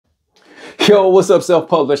Yo, what's up,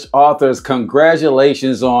 self-published authors?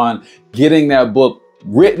 Congratulations on getting that book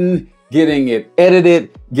written, getting it edited,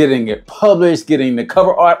 getting it published, getting the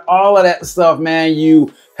cover art, all of that stuff, man.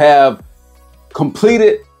 You have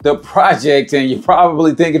completed the project and you're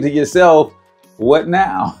probably thinking to yourself, what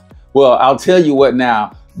now? Well, I'll tell you what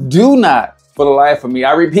now. Do not, for the life of me,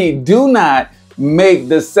 I repeat, do not make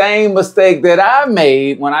the same mistake that I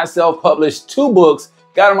made when I self-published 2 books,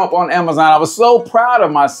 got them up on Amazon. I was so proud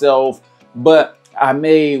of myself, but I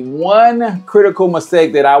made one critical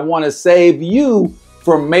mistake that I want to save you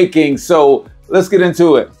from making. So let's get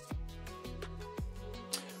into it.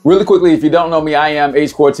 Really quickly, if you don't know me, I am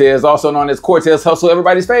H. Cortez, also known as Cortez Hustle,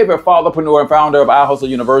 everybody's favorite fatherpreneur and founder of iHustle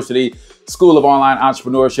University, School of Online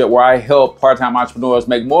Entrepreneurship, where I help part-time entrepreneurs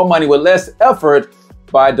make more money with less effort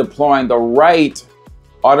by deploying the right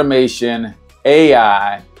automation,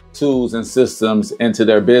 AI, tools and systems into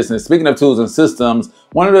their business. Speaking of tools and systems,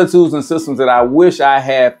 one of the tools and systems that I wish I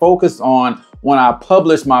had focused on when I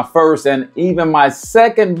published my first and even my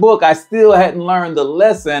second book, I still hadn't learned the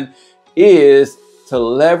lesson, is to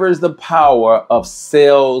leverage the power of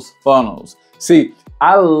sales funnels. See,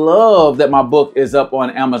 I love that my book is up on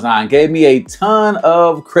Amazon. Gave me a ton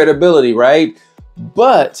of credibility, right?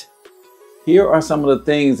 But here are some of the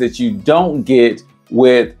things that you don't get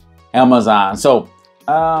with Amazon. So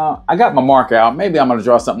I got my marker out. Maybe I'm gonna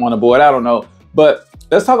draw something on the board. I don't know. But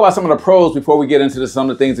let's talk about some of the pros before we get into some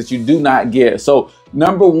of the things that you do not get. So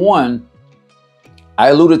number one, I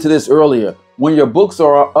alluded to this earlier. When your books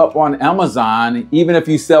are up on Amazon, even if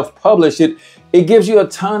you self-publish it, it gives you a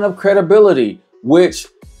ton of credibility, which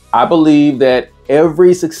I believe that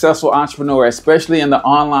every successful entrepreneur, especially in the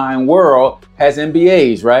online world, has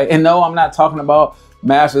MBAs, right? And no, I'm not talking about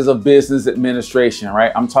Masters of Business Administration,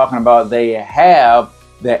 right? I'm talking about they have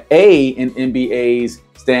the A in MBAs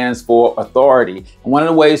stands for authority. And one of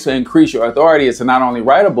the ways to increase your authority is to not only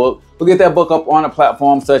write a book, but get that book up on a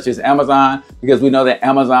platform such as Amazon, because we know that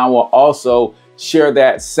Amazon will also share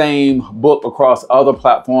that same book across other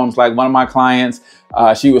platforms. Like one of my clients,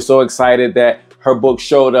 she was so excited that her book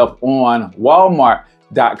showed up on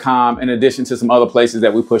Walmart.com in addition to some other places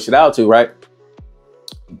that we push it out to, right?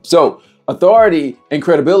 So authority and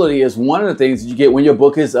credibility is one of the things that you get when your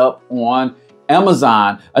book is up on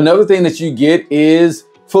Amazon. Another thing that you get is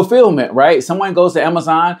fulfillment, right? Someone goes to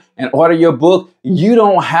Amazon and order your book. You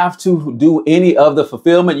don't have to do any of the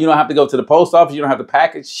fulfillment. You don't have to go to the post office. You don't have to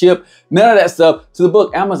package, ship, none of that stuff to the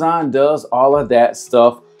book. Amazon does all of that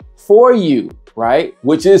stuff for you, right?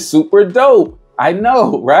 Which is super dope. I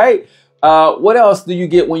know, right? What else do you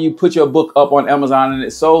get when you put your book up on Amazon and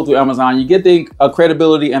it's sold through Amazon? You get the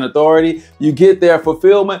credibility and authority. You get their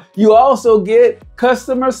fulfillment. You also get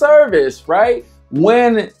customer service, right?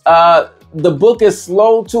 When the book is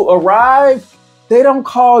slow to arrive, they don't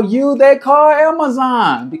call you, they call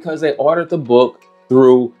Amazon because they ordered the book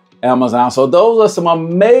through Amazon. So those are some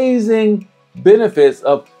amazing benefits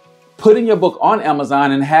of putting your book on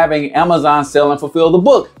Amazon and having Amazon sell and fulfill the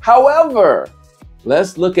book. However,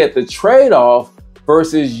 let's look at the trade-off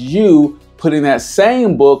versus you putting that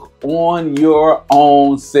same book on your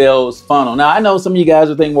own sales funnel. Now, I know some of you guys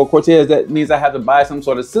are thinking, well, Cortez, that means I have to buy some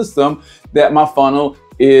sort of system that my funnel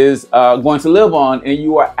is going to live on. And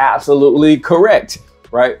you are absolutely correct,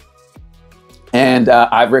 right? And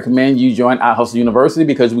I recommend you join iHustle University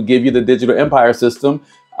because we give you the digital empire system.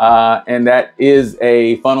 And that is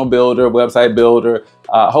a funnel builder, website builder,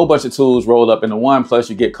 a whole bunch of tools rolled up into one. Plus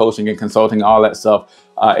you get coaching and consulting, all that stuff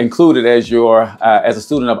included as a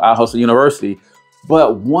student of iHustle University.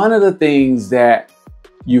 But one of the things that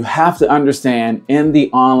you have to understand in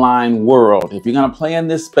the online world, if you're going to play in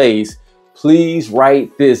this space, please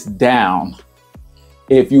write this down.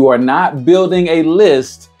 If you are not building a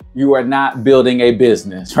list, you are not building a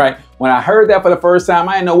business, right? When I heard that for the first time,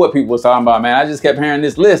 I didn't know what people were talking about, man. I just kept hearing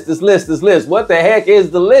this list. What the heck is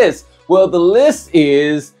the list? Well, the list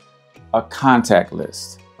is a contact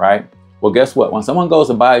list, right? Well, guess what? When someone goes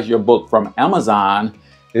and buys your book from Amazon,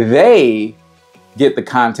 they get the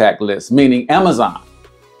contact list, meaning Amazon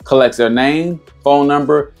collects their name, phone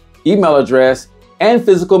number, email address, and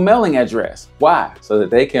physical mailing address. Why? So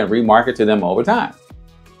that they can remarket to them over time.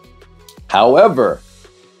 However,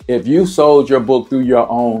 if you sold your book through your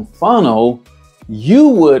own funnel, you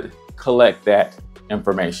would collect that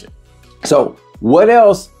information. So what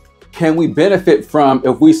else can we benefit from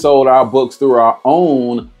if we sold our books through our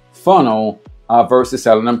own funnel versus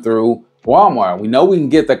selling them through Walmart? We know we can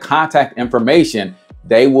get the contact information.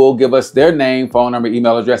 They will give us their name, phone number,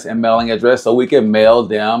 email address, and mailing address so we can mail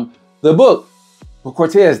them the book. But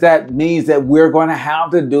Cortez, that means that we're going to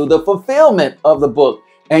have to do the fulfillment of the book.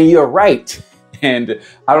 And you're right. And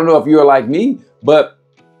I don't know if you're like me, but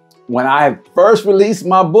when I first released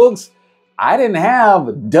my books, I didn't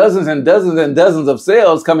have dozens and dozens and dozens of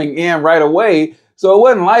sales coming in right away. So it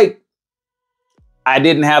wasn't like I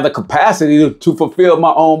didn't have the capacity to fulfill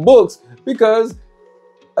my own books, because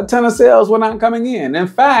a ton of sales were not coming in. In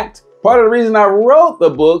fact, part of the reason I wrote the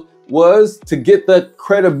book was to get the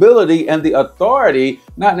credibility and the authority,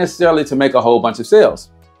 not necessarily to make a whole bunch of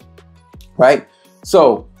sales, right?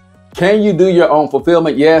 So can you do your own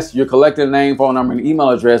fulfillment? Yes, you're collecting a name, phone number, and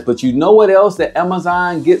email address, but you know what else that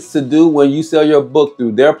Amazon gets to do when you sell your book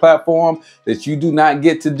through their platform that you do not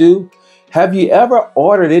get to do? Have you ever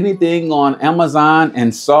ordered anything on Amazon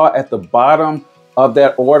and saw at the bottom of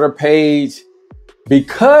that order page,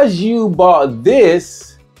 because you bought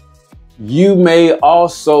this, you may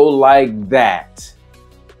also like that?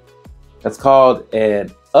 That's called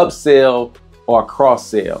an upsell or cross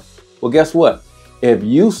sell. Well, guess what? If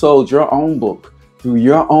you sold your own book through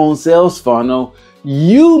your own sales funnel,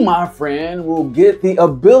 you, my friend, will get the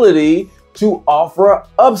ability to offer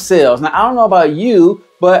upsells. Now, I don't know about you,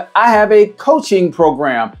 but I have a coaching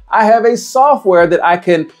program. I have a software that I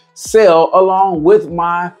can sell along with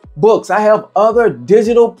my books. I have other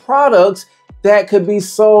digital products that could be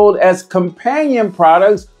sold as companion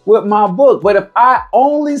products with my book. But if I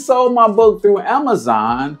only sold my book through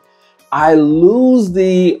Amazon, I lose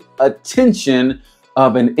the attention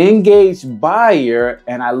of an engaged buyer,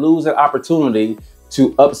 and I lose an opportunity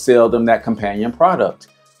to upsell them that companion product.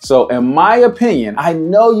 So in my opinion, I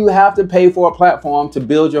know you have to pay for a platform to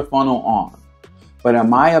build your funnel on, but in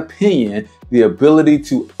my opinion, the ability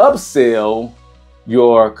to upsell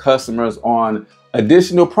your customers on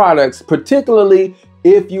additional products, particularly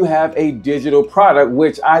if you have a digital product,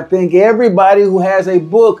 which I think everybody who has a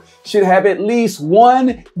book should have at least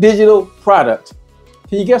one digital product.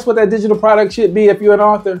 Can you guess what that digital product should be if you're an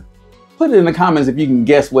author? Put it in the comments if you can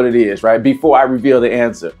guess what it is, right? Before I reveal the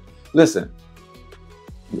answer. Listen,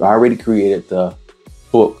 you already created the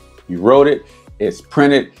book. You wrote it, it's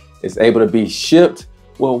printed, it's able to be shipped.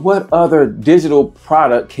 Well, what other digital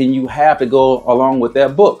product can you have to go along with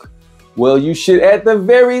that book? Well, you should at the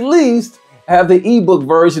very least have the ebook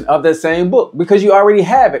version of that same book, because you already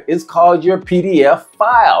have it. It's called your PDF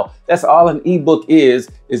file. That's all an ebook is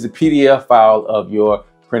a PDF file of your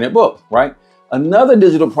printed book, right? Another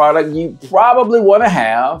digital product you probably want to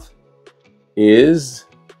have is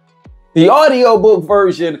the audiobook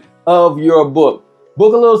version of your book.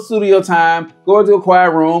 Book a little studio time, go into a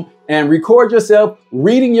quiet room and record yourself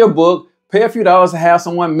reading your book. Pay a few dollars to have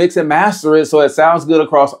someone mix and master it so it sounds good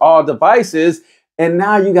across all devices. And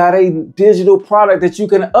now you got a digital product that you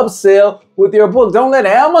can upsell with your book. Don't let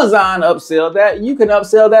Amazon upsell that. You can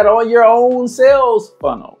upsell that on your own sales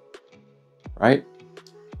funnel, right?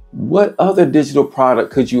 What other digital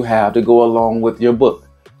product could you have to go along with your book?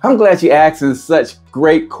 I'm glad you're asking such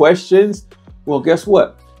great questions. Well, guess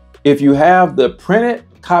what? If you have the printed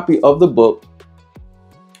copy of the book,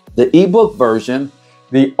 the ebook version,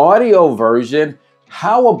 the audio version,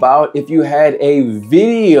 how about if you had a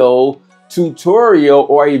video tutorial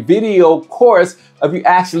or a video course of you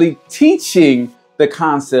actually teaching the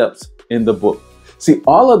concepts in the book? See,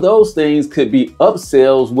 all of those things could be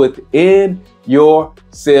upsells within your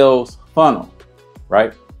sales funnel,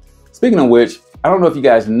 right? Speaking of which, I don't know if you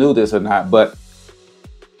guys knew this or not, but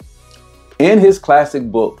in his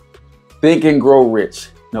classic book, Think and Grow Rich,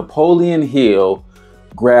 Napoleon Hill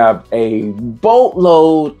grabbed a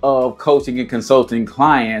boatload of coaching and consulting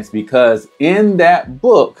clients because in that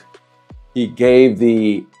book, he gave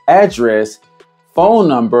the address, phone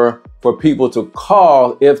number for people to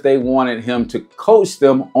call if they wanted him to coach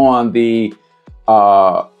them on the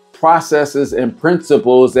processes and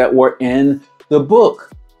principles that were in the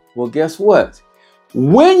book. Well, guess what?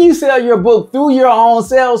 When you sell your book through your own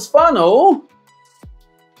sales funnel,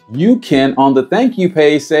 you can, on the thank you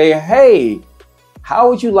page, say, hey, how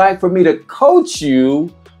would you like for me to coach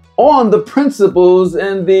you on the principles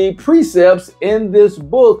and the precepts in this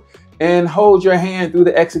book and hold your hand through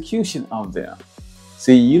the execution of them?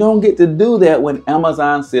 See, you don't get to do that when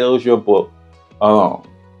Amazon sells your book alone,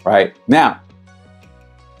 right? Now,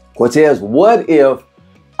 Cortez, what if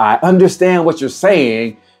I understand what you're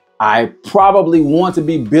saying? I probably want to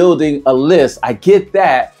be building a list. I get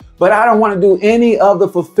that, but I don't want to do any of the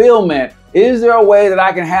fulfillment. Is there a way that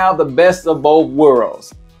I can have the best of both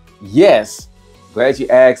worlds? Yes, glad you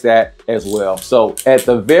asked that as well. So at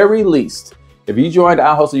the very least, if you joined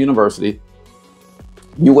iHustle University,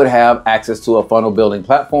 you would have access to a funnel building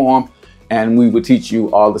platform, and we would teach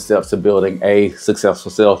you all the steps to building a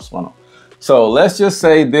successful sales funnel. So let's just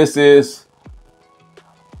say this is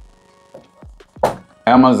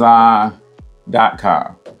Amazon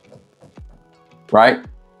right?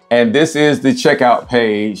 And this is the checkout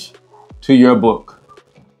page to your book.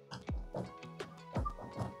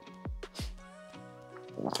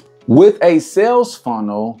 With a sales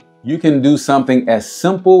funnel, you can do something as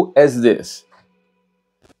simple as this.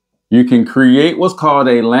 You can create what's called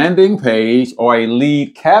a landing page or a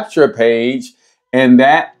lead capture page, and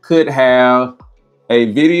that could have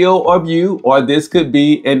a video of you, or this could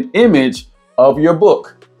be an image of your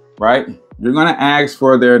book, right? You're gonna ask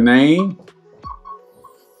for their name,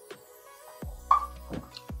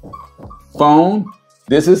 phone,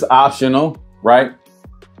 this is optional, right?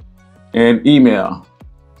 And email.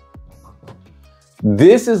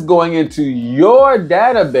 This is going into your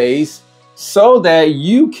database so that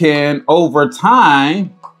you can, over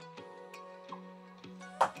time,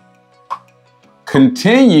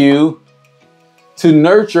 continue to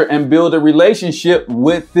nurture and build a relationship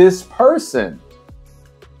with this person,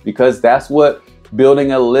 because that's what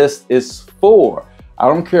building a list is for. I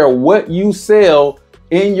don't care what you sell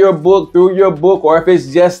in your book, through your book, or if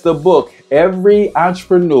it's just the book. Every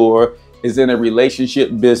entrepreneur is in a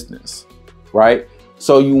relationship business, right?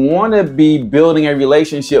 So you want to be building a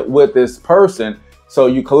relationship with this person. So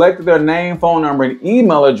you collected their name, phone number, and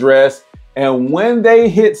email address. And when they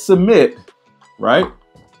hit submit, right?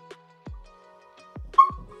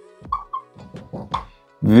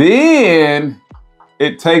 Then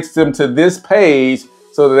it takes them to this page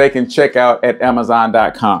so that they can check out at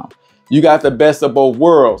Amazon.com. You got the best of both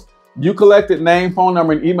worlds. You collected name, phone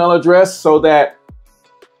number, and email address so that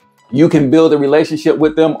you can build a relationship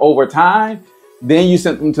with them over time. Then you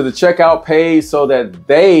sent them to the checkout page so that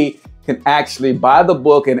they can actually buy the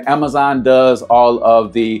book, and Amazon does all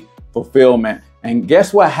of the fulfillment. And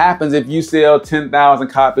guess what happens if you sell 10,000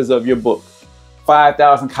 copies of your book,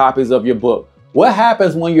 5,000 copies of your book? What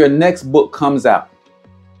happens when your next book comes out?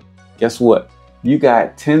 Guess what? You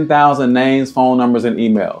got 10,000 names, phone numbers, and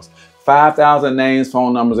emails, 5,000 names,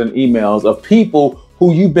 phone numbers, and emails of people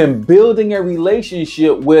who you've been building a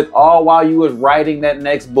relationship with all while you was writing that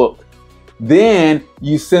next book. Then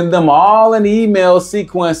you send them all an email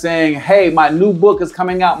sequence saying, hey, my new book is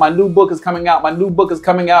coming out. My new book is coming out. My new book is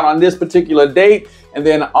coming out on this particular date. And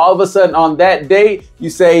then all of a sudden on that date, you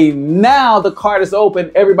say, now the cart is open.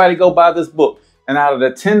 Everybody go buy this book. And out of the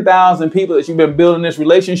 10,000 people that you've been building this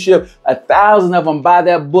relationship, 1,000 of them buy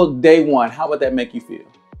that book day one. How would that make you feel?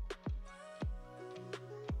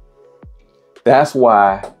 That's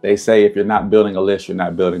why they say if you're not building a list, you're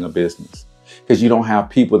not building a business. Because you don't have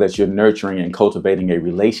people that you're nurturing and cultivating a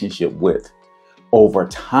relationship with over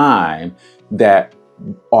time that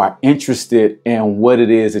are interested in what it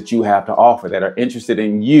is that you have to offer, that are interested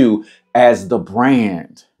in you as the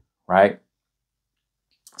brand, right?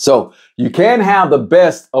 So you can have the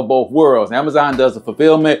best of both worlds. Amazon does the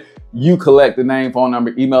fulfillment. You collect the name, phone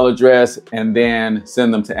number, email address, and then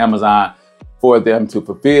send them to Amazon for them to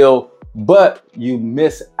fulfill. But you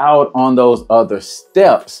miss out on those other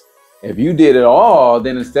steps. If you did it all,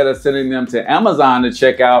 then instead of sending them to Amazon to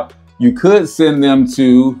check out, you could send them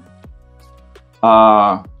to,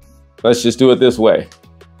 let's just do it this way.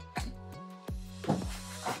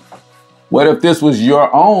 What if this was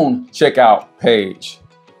your own checkout page?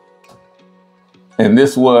 And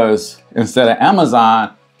this was, instead of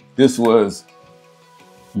Amazon, this was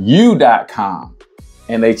you.com.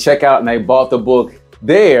 And they check out and they bought the book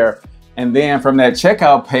there. And then from that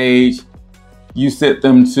checkout page, you sent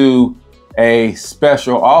them to a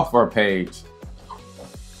special offer page.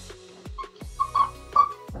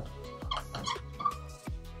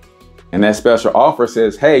 And that special offer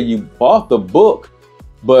says, hey, you bought the book,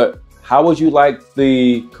 but how would you like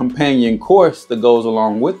the companion course that goes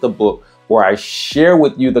along with the book, where I share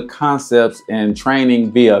with you the concepts and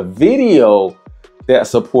training via video that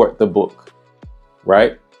support the book,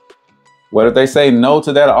 right? What if they say no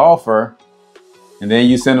to that offer, and then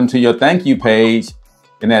you send them to your thank you page,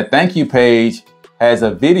 and that thank you page has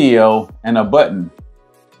a video and a button.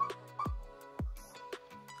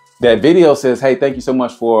 That video says, hey, thank you so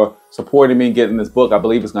much for supporting me and getting this book. I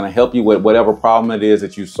believe it's going to help you with whatever problem it is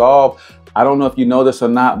that you solve. I don't know if you know this or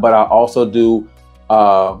not, but I also do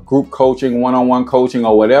group coaching, one-on-one coaching,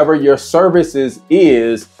 or whatever your services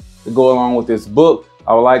is to go along with this book.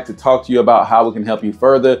 I would like to talk to you about how we can help you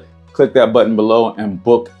further. Click that button below and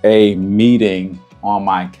book a meeting on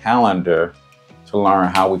my calendar to learn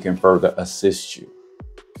how we can further assist you,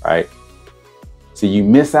 right? So you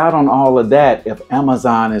miss out on all of that if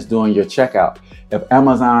Amazon is doing your checkout. If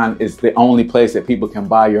Amazon is the only place that people can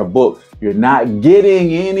buy your book, you're not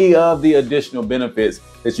getting any of the additional benefits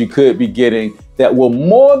that you could be getting that will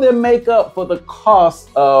more than make up for the cost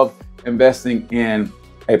of investing in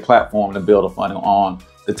a platform to build a funnel on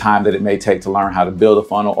the time that it may take to learn how to build a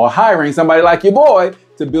funnel, or hiring somebody like your boy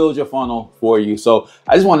to build your funnel for you. So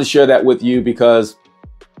I just wanted to share that with you because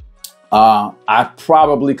I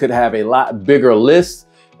probably could have a lot bigger list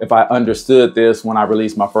if I understood this when I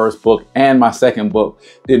released my first book, and my second book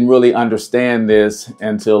didn't really understand this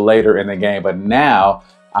until later in the game. But now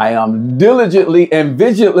I am diligently and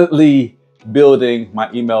vigilantly building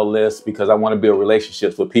my email list because I want to build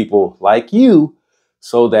relationships with people like you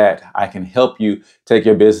so that I can help you take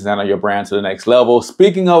your business and your brand to the next level.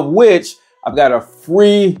 Speaking of which, I've got a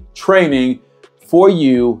free training for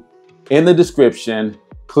you in the description.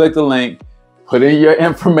 Click the link, put in your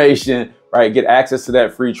information, right? Get access to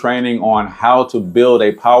that free training on how to build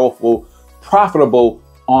a powerful, profitable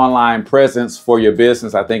online presence for your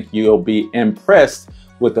business. I think you'll be impressed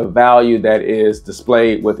with the value that is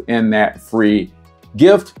displayed within that free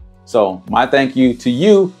gift. So my thank you to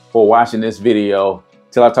you for watching this video.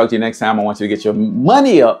 Till I talk to you next time, I want you to get your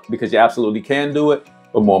money up because you absolutely can do it.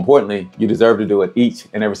 But more importantly, you deserve to do it, each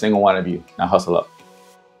and every single one of you. Now hustle up.